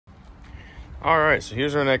All right, so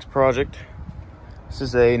here's our next project. This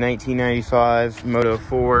is a 1995 Moto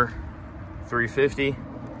 4 350.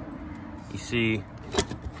 You see,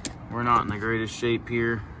 we're not in the greatest shape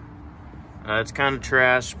here. It's kind of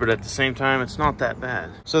trash, but at the same time, it's not that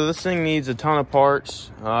bad. So this thing needs a ton of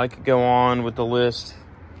parts. I could go on with the list,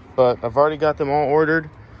 but I've already got them all ordered.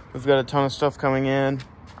 We've got a ton of stuff coming in.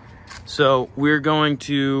 So we're going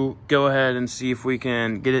to go ahead and see if we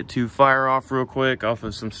can get it to fire off real quick off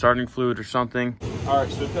of some starting fluid or something. All right,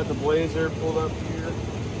 so we've got the Blazer pulled up here.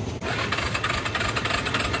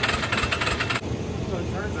 So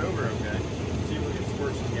it turns over okay. See if we can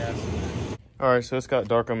squirt some gas in there. All right, so it's got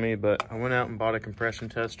dark on me, but I went out and bought a compression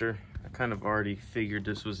tester. I kind of already figured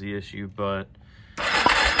this was the issue, but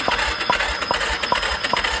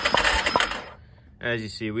as you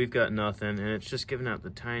see, we've got nothing, and it's just giving out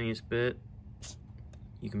the tiniest bit.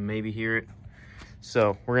 You can maybe hear it.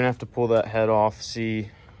 So we're gonna have to pull that head off.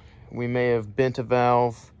 See, we may have bent a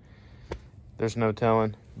valve. There's no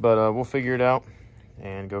telling, but we'll figure it out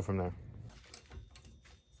and go from there.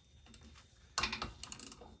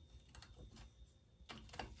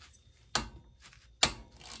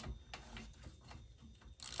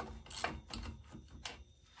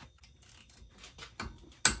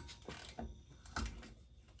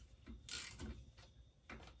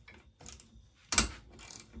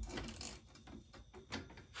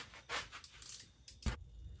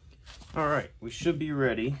 All right, we should be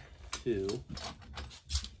ready to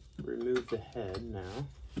remove the head now.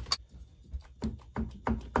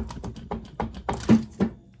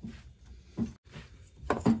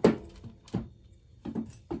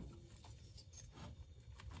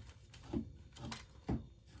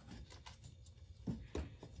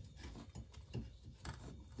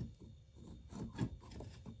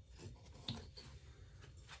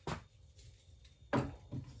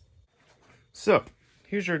 So,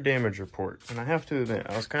 here's your damage report, and I have to admit,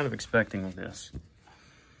 I was kind of expecting this.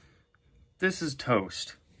 This is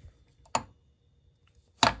toast.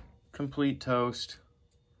 Complete toast.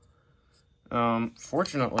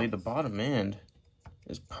 Fortunately, the bottom end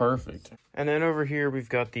is perfect. And then over here, we've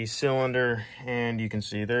got the cylinder, and you can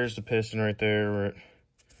see there's the piston right there where it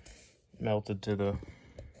melted to the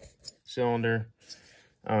cylinder.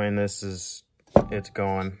 I mean, it's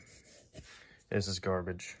gone. This is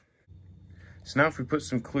garbage. So now if we put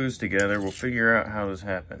some clues together, we'll figure out how this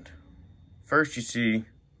happened. First, you see,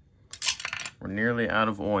 we're nearly out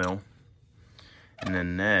of oil. And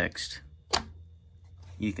then next,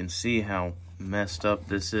 you can see how messed up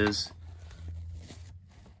this is.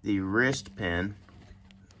 The wrist pin,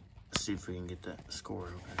 let's see if we can get that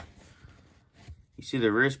scored okay. You see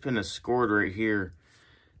the wrist pin is scored right here.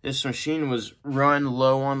 This machine was run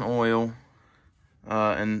low on oil,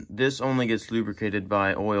 and this only gets lubricated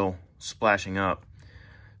by oil splashing up.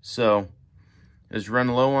 So it's run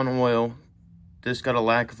low on oil. This got a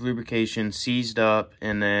lack of lubrication, seized up,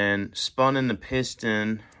 and then spun in the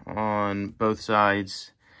piston on both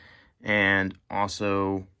sides. And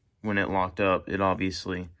also when it locked up, it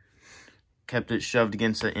obviously kept it shoved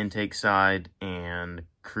against the intake side and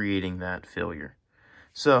creating that failure.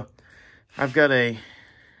 So I've got a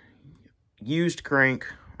used crank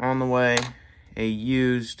on the way, a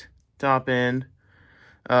used top end.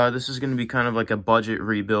 This is going to be kind of like a budget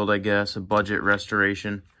rebuild, I guess, a budget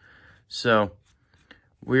restoration. So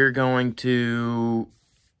we're going to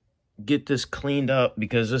get this cleaned up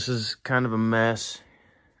because this is kind of a mess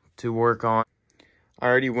to work on. I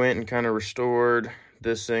already went and kind of restored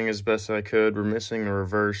this thing as best I could. We're missing the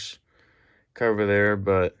reverse cover there,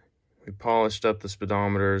 but we polished up the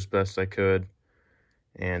speedometer as best I could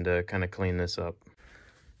and kind of cleaned this up.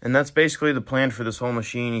 And that's basically the plan for this whole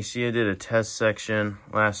machine. You see I did a test section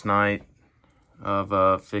last night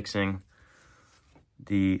of fixing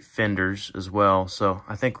the fenders as well. So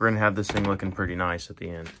I think we're going to have this thing looking pretty nice at the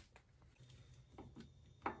end.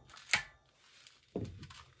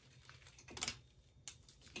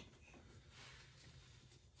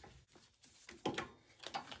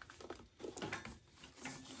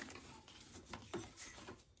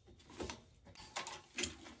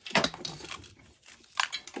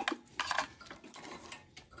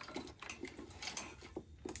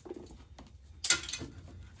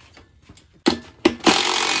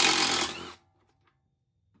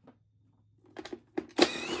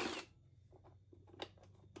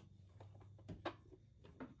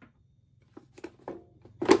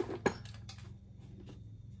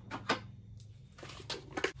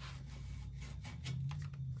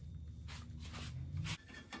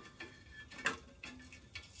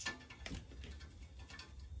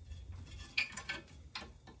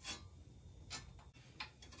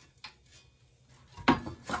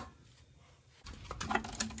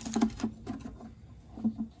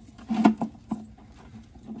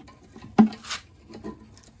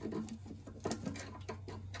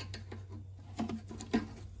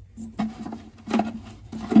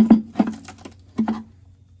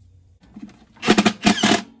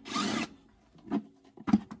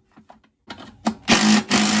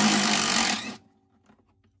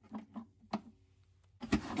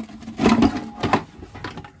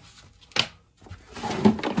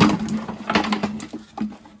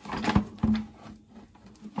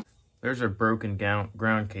 there's a broken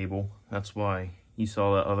ground cable. That's why you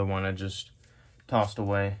saw that other one I just tossed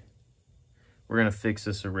away. We're gonna fix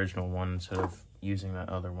this original one instead of using that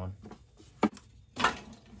other one. There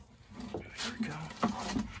we go.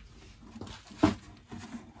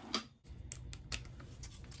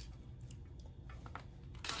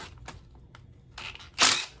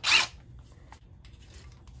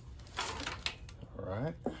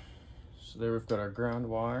 Alright, so there we've got our ground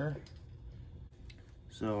wire.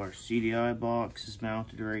 So our CDI box is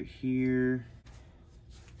mounted right here.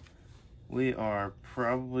 We are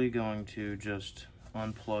probably going to just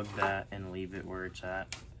unplug that and leave it where it's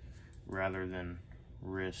at, rather than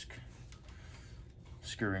risk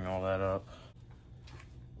screwing all that up.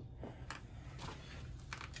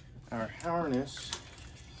 Our harness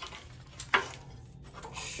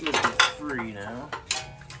should be free now.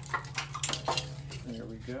 There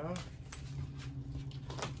we go.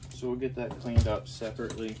 So we'll get that cleaned up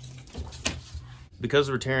separately.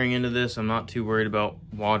 Because we're tearing into this, I'm not too worried about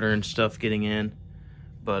water and stuff getting in,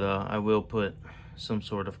 but I will put some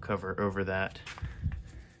sort of cover over that.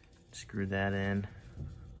 Screw that in.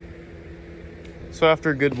 So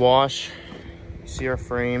after a good wash, you see our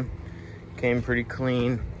frame came pretty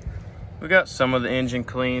clean. We got some of the engine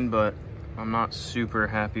clean, but I'm not super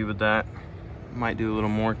happy with that. Might do a little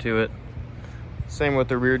more to it. Same with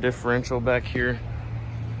the rear differential back here.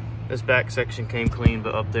 This back section came clean,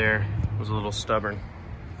 but up there was a little stubborn.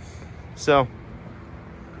 So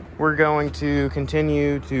we're going to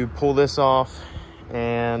continue to pull this off,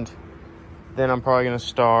 and then I'm probably going to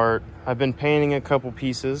start. I've been painting a couple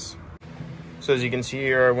pieces. So as you can see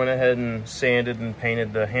here, I went ahead and sanded and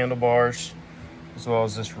painted the handlebars, as well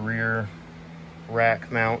as this rear rack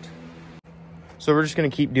mount. So we're just going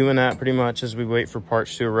to keep doing that pretty much as we wait for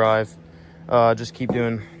parts to arrive. Just keep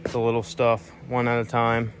doing the little stuff one at a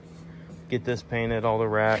time. Get this painted, all the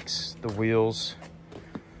racks, the wheels.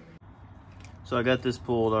 So I got this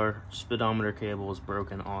pulled. Our speedometer cable is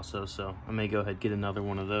broken also, so I may go ahead and get another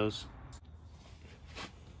one of those.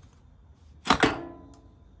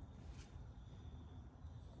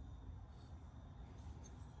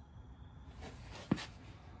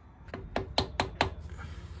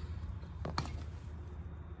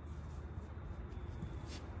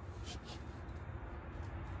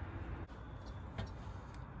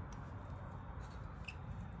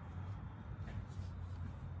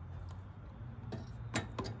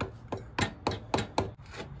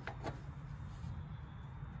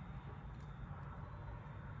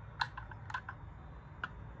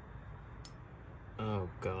 Oh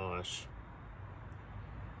gosh.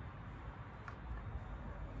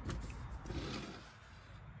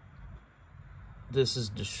 This is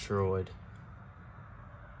destroyed.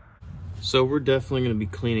 So we're definitely going to be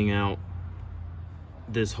cleaning out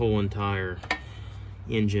this whole entire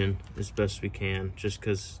engine as best we can, just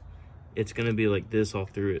because it's going to be like this all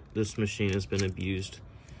through it. This machine has been abused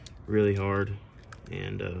really hard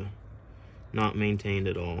and not maintained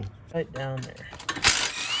at all. Right down there.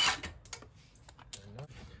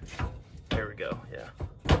 There we go, yeah.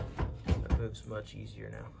 That moves much easier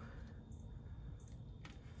now.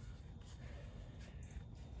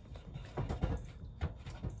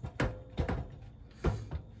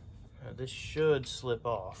 Now this should slip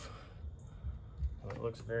off. Well, it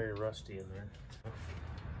looks very rusty in there.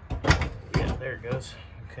 Yeah, there it goes.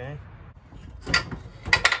 Okay.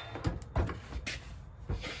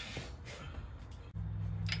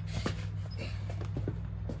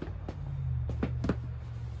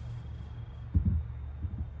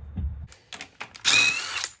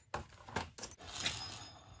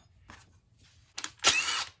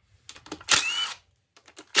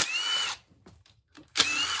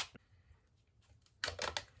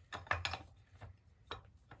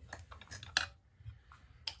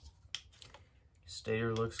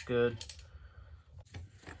 Stator looks good.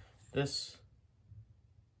 This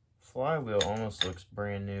flywheel almost looks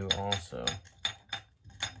brand new also.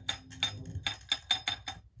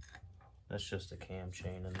 That's just a cam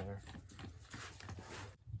chain in there.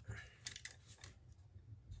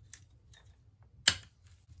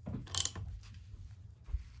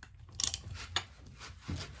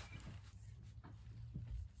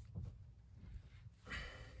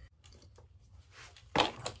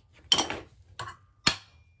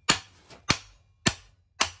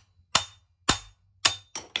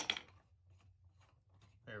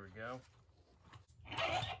 There we go.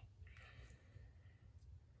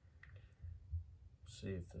 See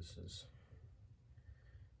if this is...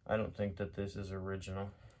 I don't think that this is original.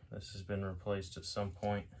 This has been replaced at some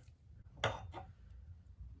point.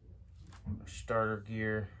 Starter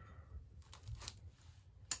gear.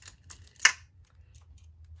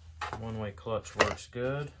 One-way clutch works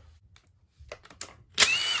good.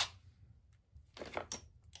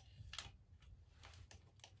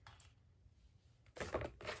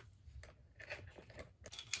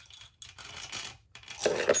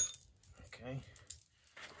 Okay.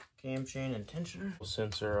 Cam chain and tensioner.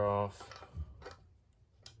 Sensor off.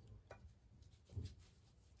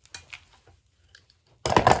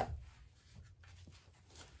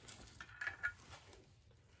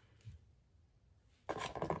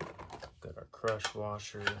 Got our crush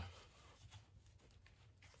washer.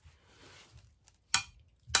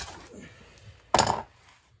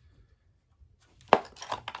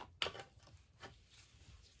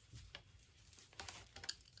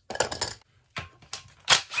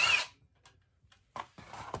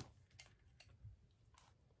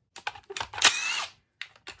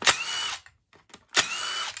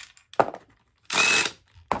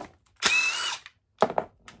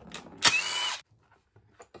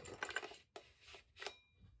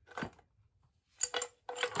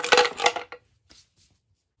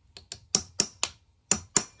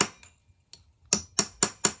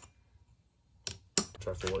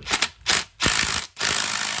 Try forward.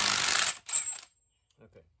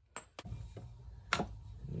 Okay.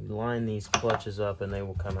 You line these clutches up and they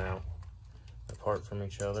will come out apart from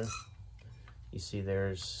each other. You see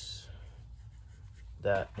there's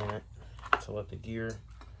that in it to let the gear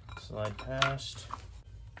slide past.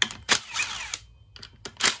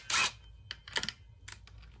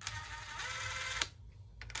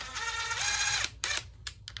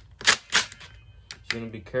 So you're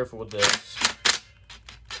going to be careful with this.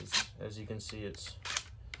 As you can see, it's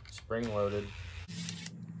spring loaded.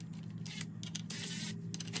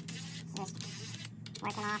 Just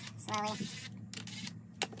working off slowly.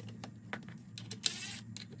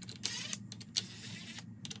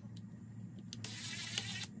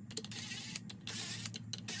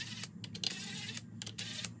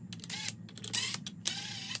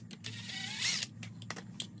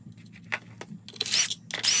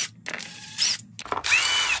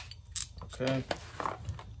 Okay.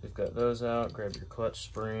 We've got those out. Grab your clutch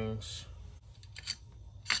springs.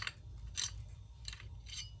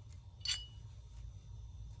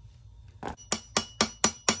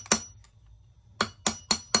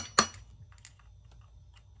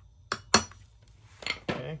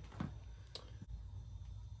 Okay.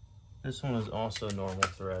 This one is also normal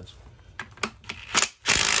threads.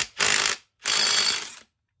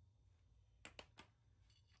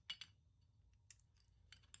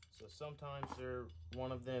 So sometimes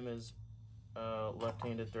one of them is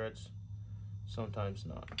left-handed threads, sometimes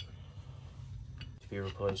not. To be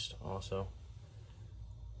replaced also.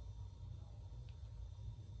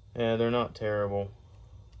 Yeah, they're not terrible.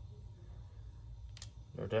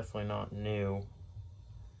 They're definitely not new,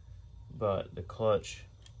 but the clutch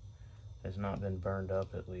has not been burned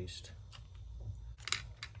up at least.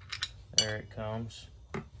 There it comes.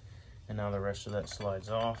 And now the rest of that slides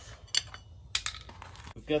off.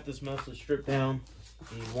 We've got this mostly stripped down.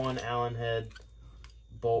 The one Allen head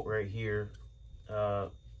bolt right here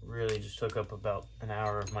really just took up about an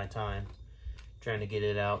hour of my time trying to get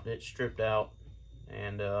it out. It stripped out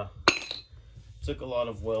and took a lot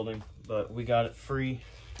of welding, but we got it free.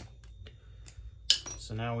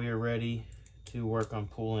 So now we are ready to work on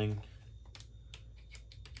pulling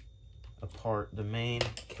apart the main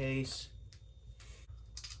case.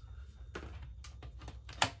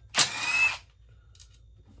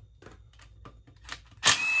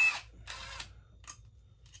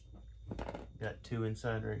 Got two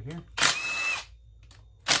inside right here.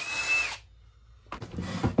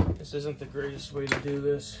 This isn't the greatest way to do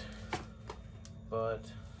this, but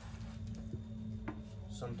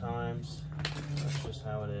sometimes that's just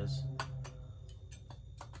how it is.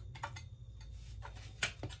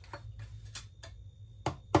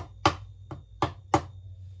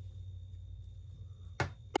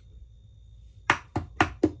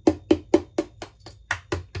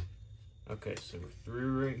 Okay, so we're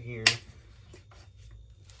through right here.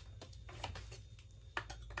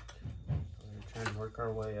 We're gonna try and work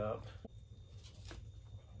our way up.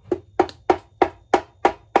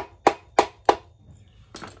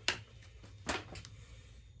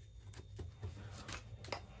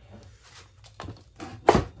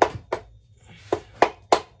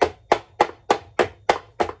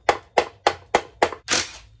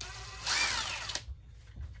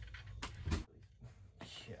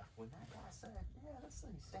 When that guy said, yeah, this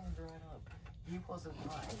thing stands right up, he wasn't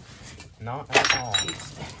right. Not at all. He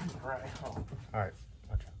stands right up. Alright,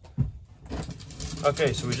 watch out.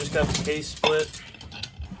 Okay, so we just got the case split.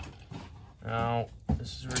 Now,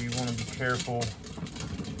 this is where you want to be careful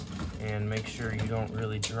and make sure you don't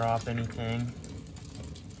really drop anything,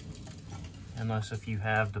 unless if you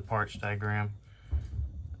have the parts diagram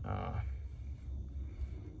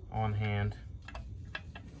on hand.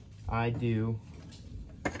 I do.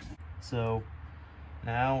 So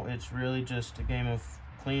now it's really just a game of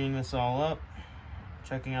cleaning this all up,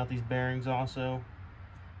 checking out these bearings also,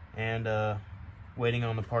 and waiting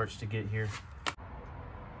on the parts to get here.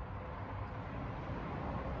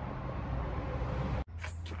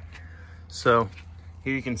 So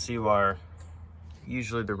here you can see why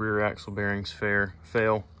usually the rear axle bearings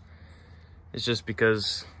fail. It's just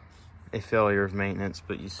because a failure of maintenance,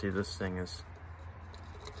 but you see this thing is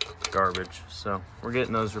garbage. So we're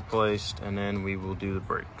getting those replaced, and then we will do the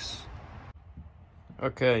brakes.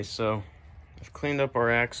 Okay, so I've cleaned up our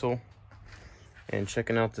axle, and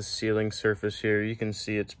checking out the sealing surface here, you can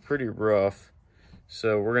see it's pretty rough.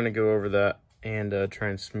 So we're gonna go over that and try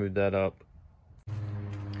and smooth that up.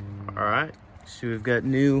 All right, so we've got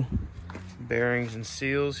new bearings and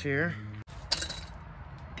seals here.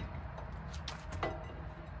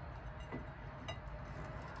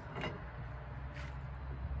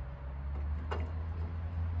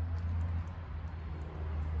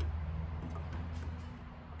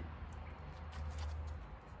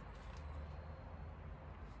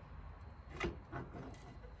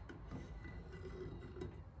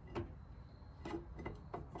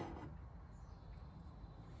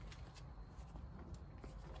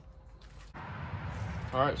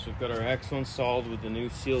 All right, so we've got our axle installed with the new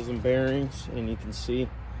seals and bearings, and you can see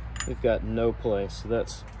we've got no play, so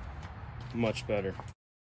that's much better.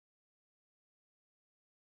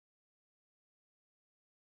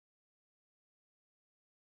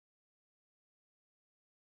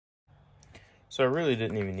 So I really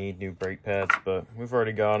didn't even need new brake pads, but we've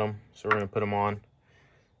already got them, so we're gonna put them on,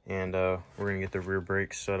 and we're gonna get the rear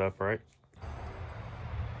brakes set up right.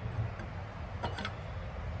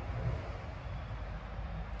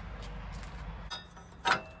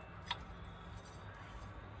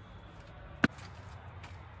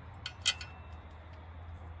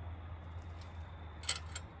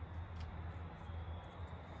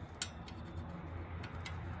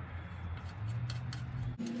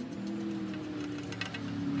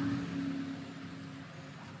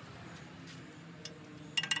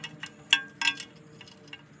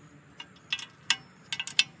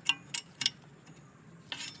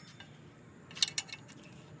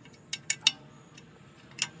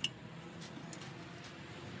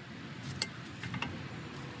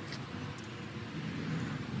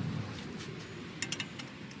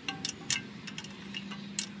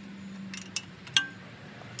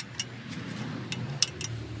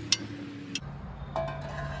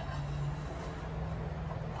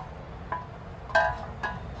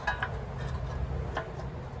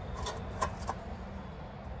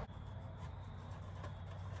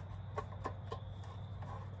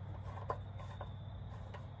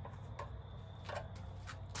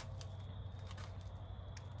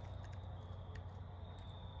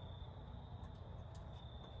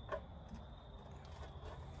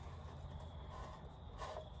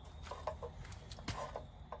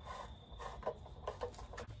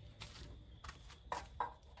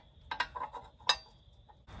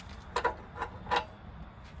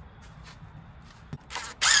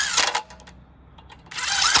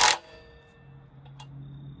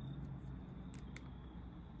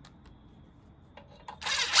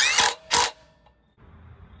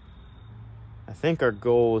 I think our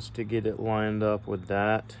goal is to get it lined up with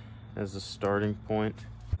that as a starting point.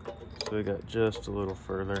 So we got just a little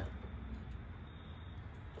further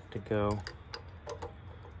to go.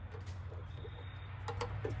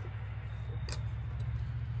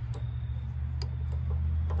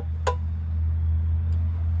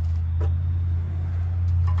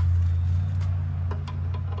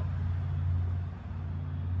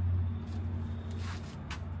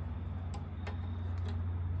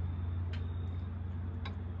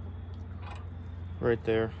 Right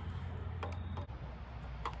there.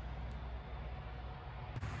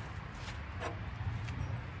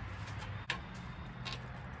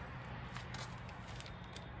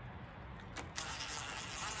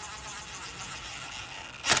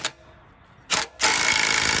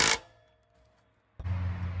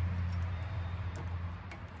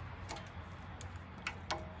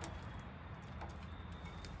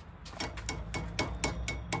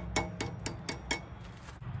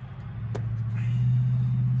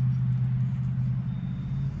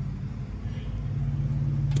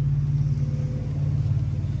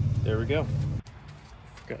 There we go.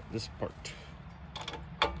 Got this part.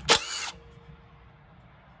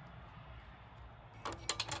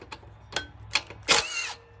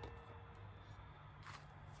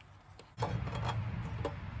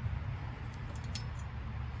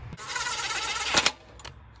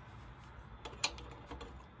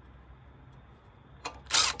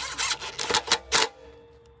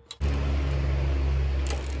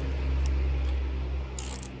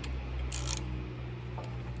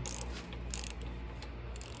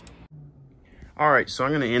 All right, so I'm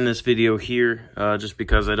going to end this video here just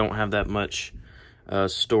because I don't have that much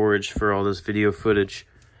storage for all this video footage.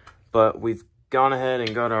 But we've gone ahead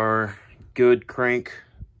and got our good crank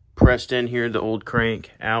pressed in here, the old crank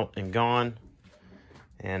out and gone.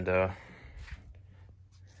 And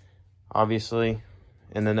obviously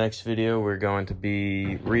in the next video we're going to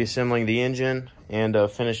be reassembling the engine and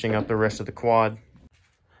finishing up the rest of the quad.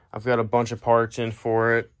 I've got a bunch of parts in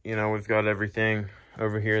for it. You know, we've got everything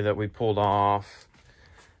over here that we pulled off,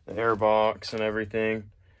 the air box and everything.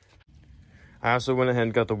 I also went ahead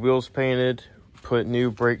and got the wheels painted, put new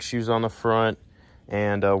brake shoes on the front,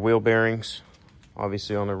 and wheel bearings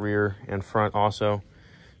obviously on the rear and front also.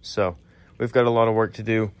 So we've got a lot of work to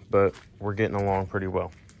do, but we're getting along pretty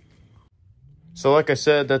well. So like I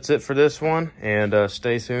said, that's it for this one, and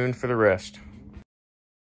stay tuned for the rest.